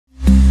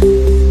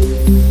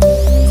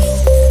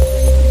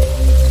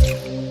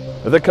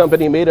The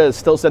company Meta is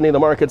still sending the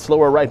market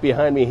slower right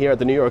behind me here at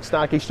the New York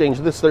Stock Exchange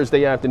this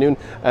Thursday afternoon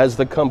as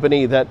the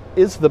company that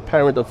is the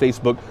parent of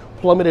Facebook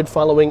plummeted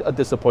following a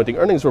disappointing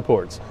earnings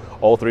report.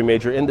 All three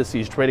major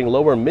indices trading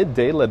lower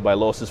midday, led by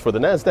losses for the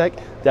Nasdaq,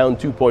 down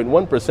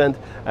 2.1%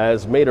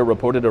 as Meta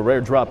reported a rare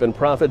drop in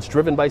profits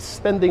driven by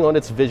spending on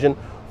its vision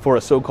for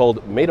a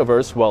so-called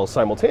metaverse, while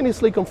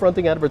simultaneously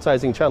confronting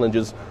advertising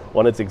challenges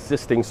on its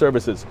existing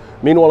services.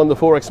 Meanwhile, in the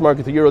Forex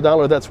market, the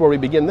euro-dollar, that's where we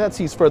begin, that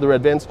sees further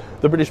advance.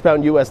 The British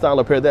pound-US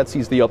dollar pair, that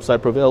sees the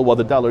upside prevail, while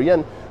the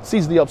dollar-yen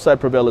sees the upside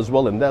prevail as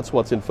well, and that's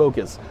what's in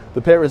focus.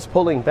 The pair is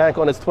pulling back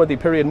on its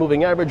 20-period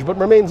moving average, but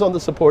remains on the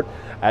support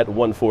at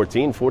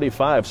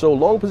 114.45. So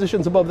long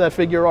positions above that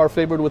figure are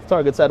favored with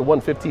targets at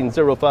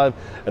 115.05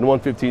 and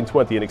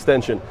 115.20 in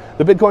extension.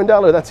 The Bitcoin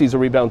dollar, that sees a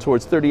rebound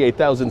towards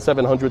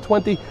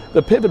 38,720.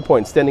 The pivot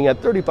point standing at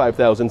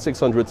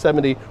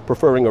 35,670,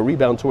 preferring a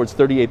rebound towards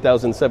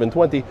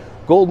 38,720.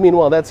 Gold,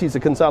 meanwhile, that sees a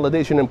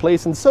consolidation in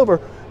place, and silver,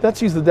 that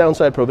sees the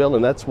downside prevail,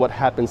 and that's what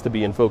happens to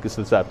be in focus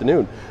this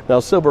afternoon. Now,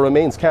 silver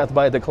remains capped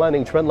by a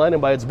declining trend line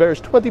and by its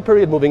bearish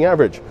 20-period moving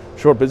average.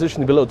 Short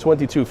positions below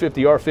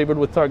 22.50 are favored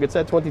with targets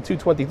at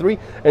 22.23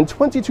 and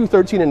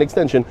 22.13 in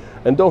extension.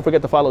 And don't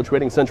forget to follow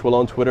Trading Central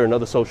on Twitter and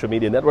other social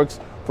media networks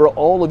for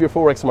all of your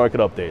Forex market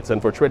updates.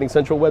 And for Trading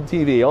Central Web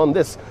TV on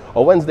this,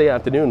 a Wednesday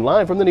afternoon,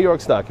 live from the New York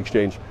Stock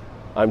Exchange,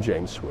 I'm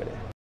James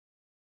Sweeney.